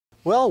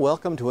Well,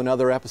 welcome to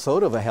another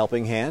episode of A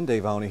Helping Hand.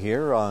 Dave Auna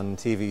here on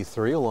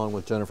TV3 along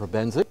with Jennifer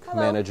Benzik,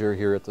 manager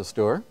here at the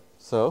store.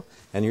 So,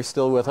 and you're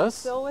still with us?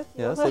 Still with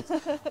you.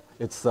 Yes,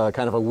 it's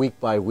kind of a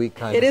week-by-week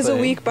kind of thing. It is a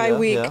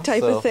week-by-week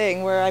type of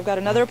thing where I've got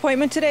another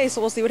appointment today,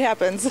 so we'll see what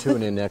happens.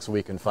 Tune in next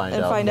week and find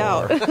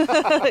out.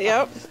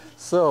 Yep.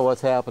 So,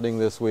 what's happening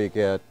this week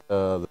at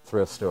the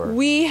thrift store?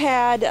 We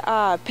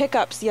had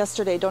pickups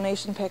yesterday,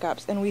 donation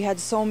pickups, and we had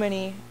so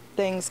many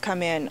things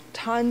come in.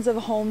 Tons of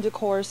home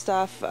decor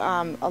stuff,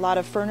 a lot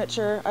of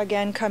furniture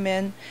again come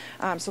in,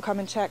 so come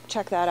and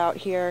check that out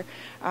here.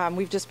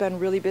 We've just been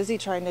really busy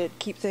trying to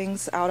keep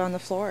things out on the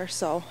floor.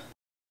 So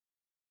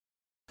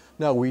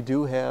now we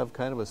do have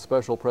kind of a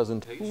special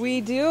presentation. We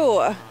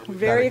do.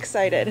 Very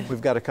excited. We've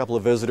got a couple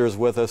of visitors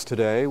with us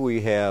today. We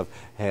have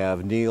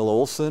Neil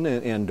Olson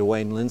and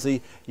Dwayne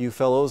Lindsay. You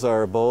fellows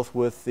are both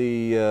with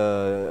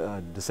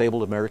the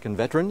Disabled American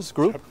Veterans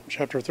Group?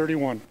 Chapter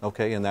 31.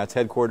 Okay, and that's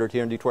headquartered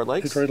here in Detroit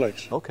Lakes? Detroit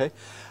Lakes. Okay.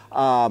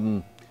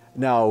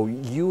 Now,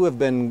 you have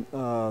been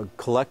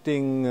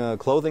collecting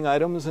clothing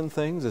items and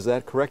things, is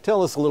that correct?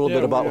 Tell us a little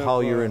bit about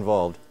how you're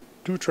involved.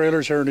 2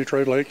 trailers here in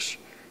Detroit Lakes.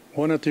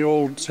 One at the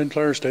old St.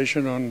 Clair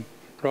station on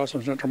across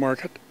from Central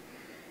Market.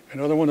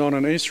 Another one on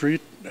 8th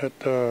Street at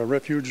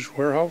Refuge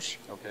Warehouse.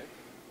 Okay.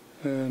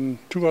 And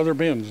 2 other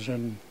bins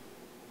in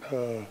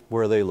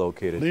where are they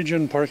located?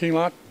 Legion parking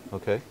lot.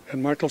 Okay.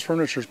 And Michael's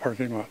Furniture's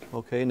parking lot.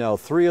 Okay, now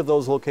 3 of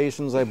those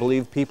locations, I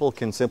believe, people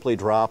can simply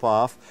drop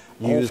off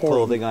used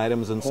clothing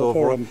items and so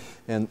forth,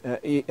 and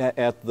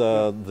at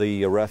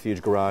the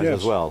refuge garage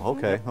as well.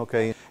 Okay,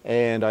 okay.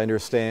 And I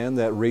understand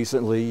that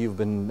recently you've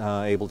been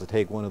able to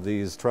take one of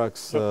these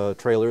trucks,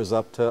 trailers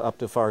up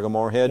to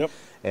Fargo-Moorhead,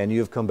 and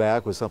you've come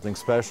back with something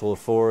special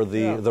for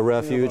the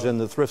refuge and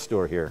the thrift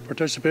store here.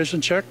 Participation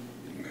check.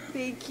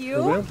 Thank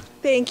you.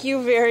 Thank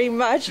you very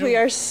much. We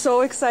are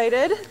so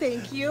excited.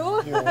 Thank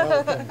you. You're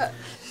welcome.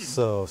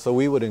 So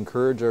we would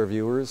encourage our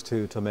viewers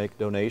to make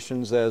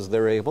donations as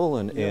they're able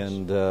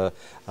and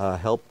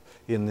help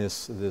in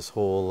this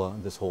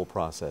whole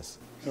process.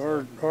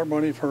 Our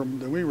money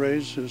that we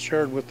raise is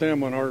shared with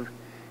them on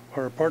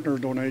our partner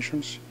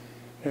donations,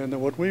 and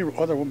what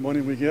other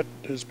money we get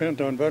is spent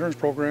on veterans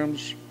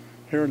programs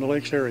here in the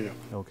Lakes area.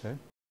 Okay.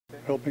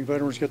 Helping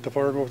veterans get to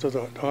Fargo to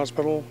the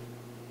hospital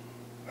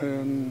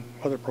and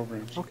other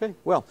programs. Okay,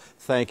 well,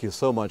 thank you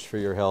so much for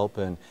your help,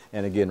 and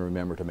again,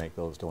 remember to make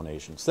those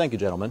donations. Thank you,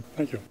 gentlemen.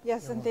 Thank you.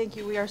 Yes, and thank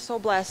you. We are so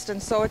blessed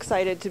and so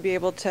excited to be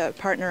able to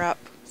partner up.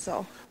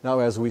 So now,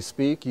 as we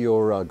speak,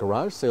 your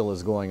garage sale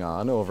is going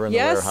on over in the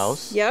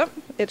warehouse. Yep,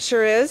 it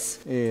sure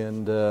is.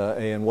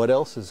 And what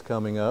else is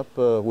coming up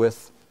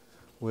with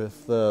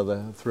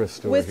the thrift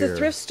store With here? the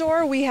thrift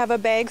store, we have a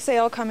bag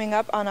sale coming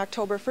up on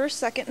October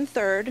 1st, 2nd, and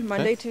 3rd,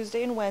 Monday,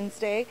 Tuesday, and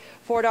Wednesday.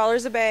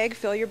 $4 a bag,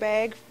 fill your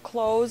bag,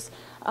 clothes,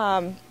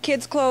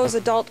 kids' clothes,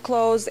 adult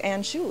clothes,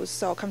 and shoes.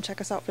 So come check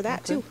us out for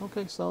that too.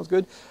 Okay, sounds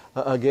good.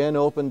 Again,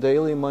 open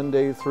daily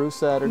Monday through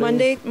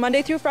Saturday?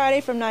 Monday through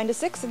Friday from 9 to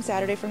 6 and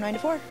Saturday from 9 to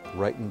 4.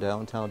 Right in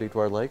downtown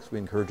Detroit Lakes. We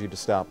encourage you to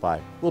stop by.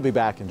 We'll be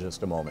back in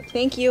just a moment.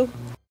 Thank you.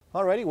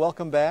 Alrighty,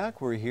 welcome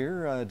back. We're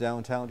here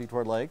downtown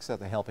Detroit Lakes at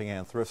the Helping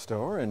Hand Thrift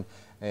Store,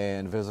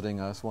 and visiting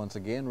us once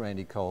again,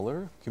 Randy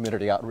Kohler,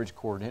 Community Outreach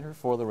Coordinator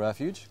for the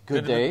Refuge.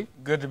 Good day.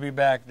 Good to be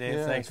back, Dave.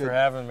 Yeah, Thanks for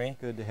having me.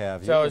 Good to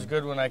have you. It's always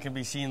good when I can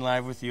be seen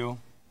live with you.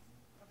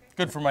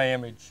 Good for my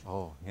image.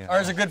 Oh, yeah.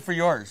 Or is it good for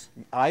yours?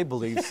 I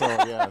believe so.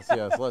 Yes,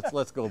 yes.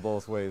 Let's go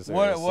both ways there.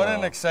 What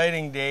an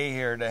exciting day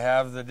here to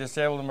have the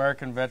Disabled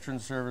American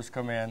Veterans Service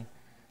come in,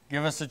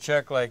 give us a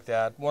check like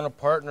that, want to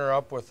partner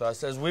up with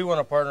us, as we want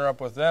to partner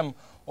up with them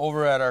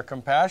over at our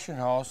Compassion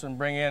House and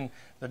bring in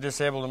the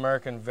Disabled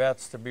American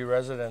vets to be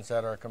residents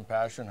at our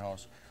Compassion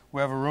House. We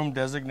have a room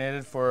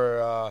designated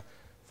for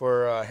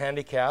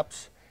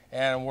handicaps,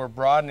 and we're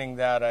broadening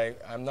that.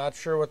 I'm not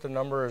sure what the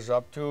number is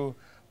up to,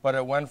 but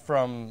it went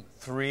from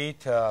 3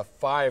 to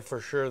 5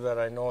 for sure that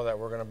I know that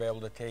we're going to be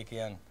able to take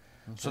in.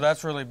 Okay. So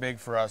that's really big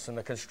for us, and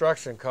the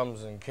construction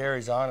comes and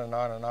carries on and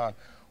on and on.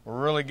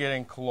 We're really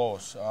getting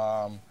close.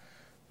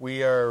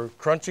 We are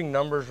crunching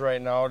numbers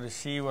right now to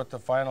see what the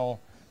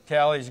final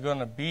tally is going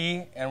to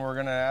be, and we're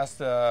going to ask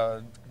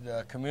the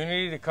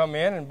community to come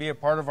in and be a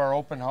part of our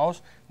open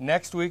house.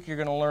 Next week, you're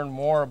going to learn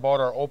more about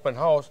our open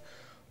house.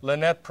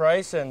 Lynette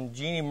Price and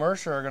Jeannie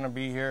Mercer are going to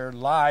be here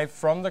live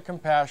from the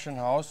Compassion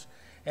House,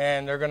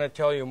 and they're going to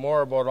tell you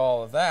more about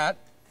all of that.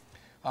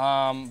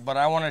 But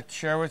I want to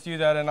share with you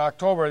that in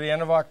October, the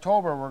end of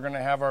October, we're going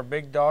to have our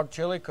Big Dog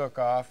Chili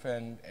Cook-Off,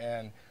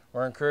 and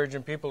we're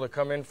encouraging people to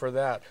come in for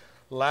that.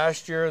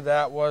 Last year,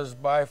 that was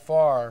by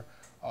far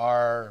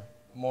our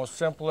most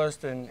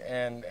simplest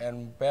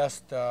and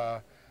best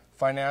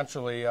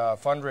financially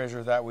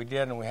fundraiser that we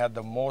did, and we had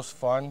the most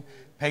fun.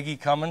 Peggy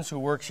Cummins, who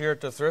works here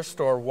at the thrift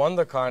store, won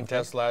the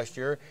contest last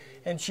year,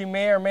 and she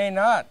may or may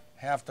not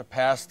have to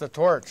pass the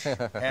torch,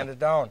 hand it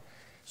down.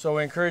 So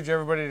we encourage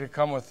everybody to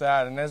come with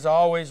that. And as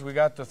always, we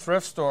got the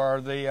thrift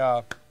store,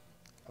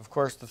 of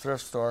course the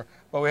thrift store,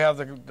 but we have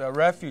the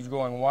refuge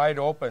going wide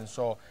open.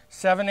 So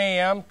 7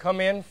 a.m.,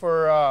 come in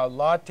for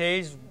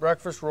lattes,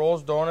 breakfast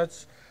rolls,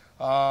 donuts,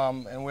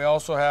 And we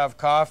also have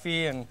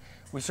coffee, and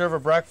we serve a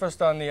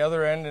breakfast on the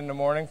other end in the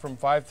morning from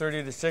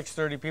 5:30 to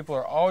 6:30. People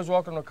are always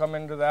welcome to come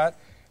into that.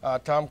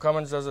 Tom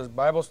Cummins does his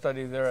Bible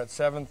study there at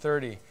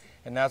 7:30,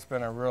 and that's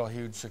been a real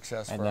huge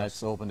success for us. And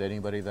that's open to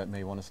anybody that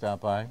may want to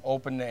stop by?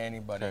 Open to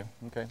anybody. Okay,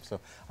 okay.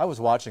 So I was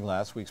watching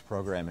last week's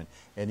program,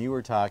 and you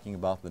were talking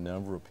about the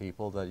number of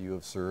people that you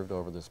have served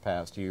over this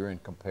past year in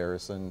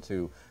comparison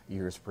to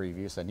years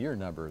previous, and your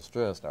numbers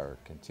just are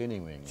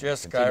continuing To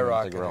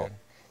skyrocketing. grow.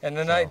 And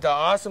the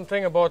awesome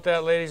thing about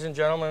that, ladies and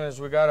gentlemen,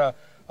 is we got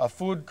a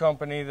food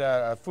company,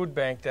 a food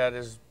bank that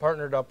is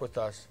partnered up with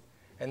us.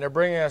 And they're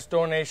bringing us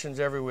donations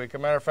every week. As a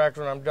matter of fact,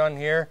 when I'm done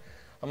here,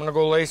 I'm going to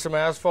go lay some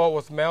asphalt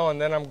with Mel, and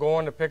then I'm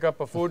going to pick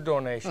up a food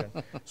donation.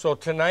 So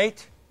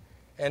tonight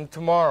and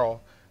tomorrow,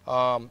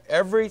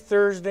 every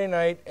Thursday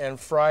night and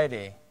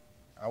Friday,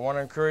 I want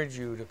to encourage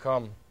you to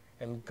come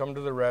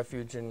to the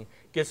refuge and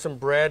get some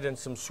bread and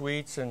some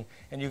sweets. And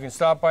you can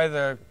stop by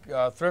the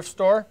thrift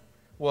store.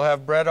 We'll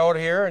have bread out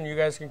here, and you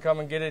guys can come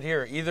and get it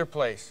here, either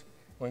place.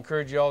 We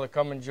encourage you all to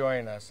come and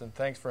join us, and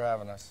thanks for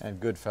having us. And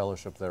good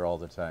fellowship there all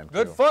the time.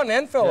 Good too. fun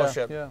and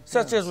fellowship,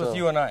 such as with So,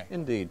 you and I.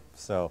 Indeed.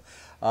 So,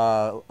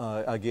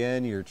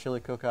 again, your chili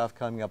cook-off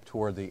coming up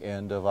toward the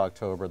end of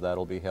October.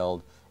 That'll be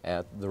held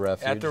at the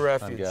refuge. At the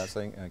refuge. I'm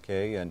guessing.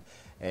 Okay,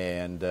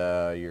 and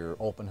your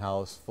open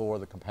house for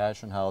the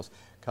Compassion House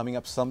coming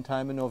up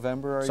sometime in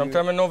November.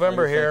 Sometime in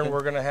November here, and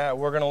we're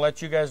gonna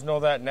let you guys know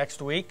that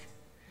next week.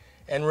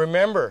 And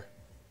remember,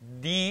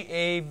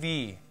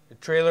 DAV. A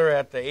trailer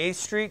at the 8th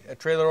Street, a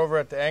trailer over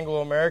at the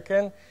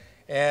Anglo-American,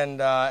 and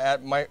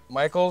at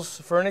Michael's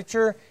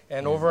Furniture,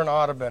 and over in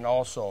Audubon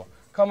also.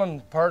 Come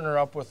and partner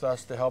up with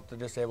us to help the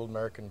disabled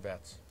American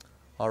vets.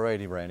 All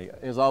righty, Randy.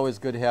 It's always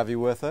good to have you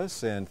with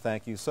us, and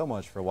thank you so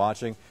much for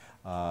watching.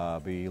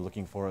 Be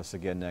looking for us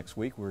again next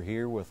week. We're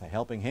here with a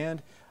helping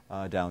hand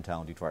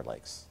downtown Detroit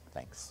Lakes.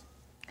 Thanks.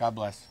 God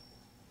bless.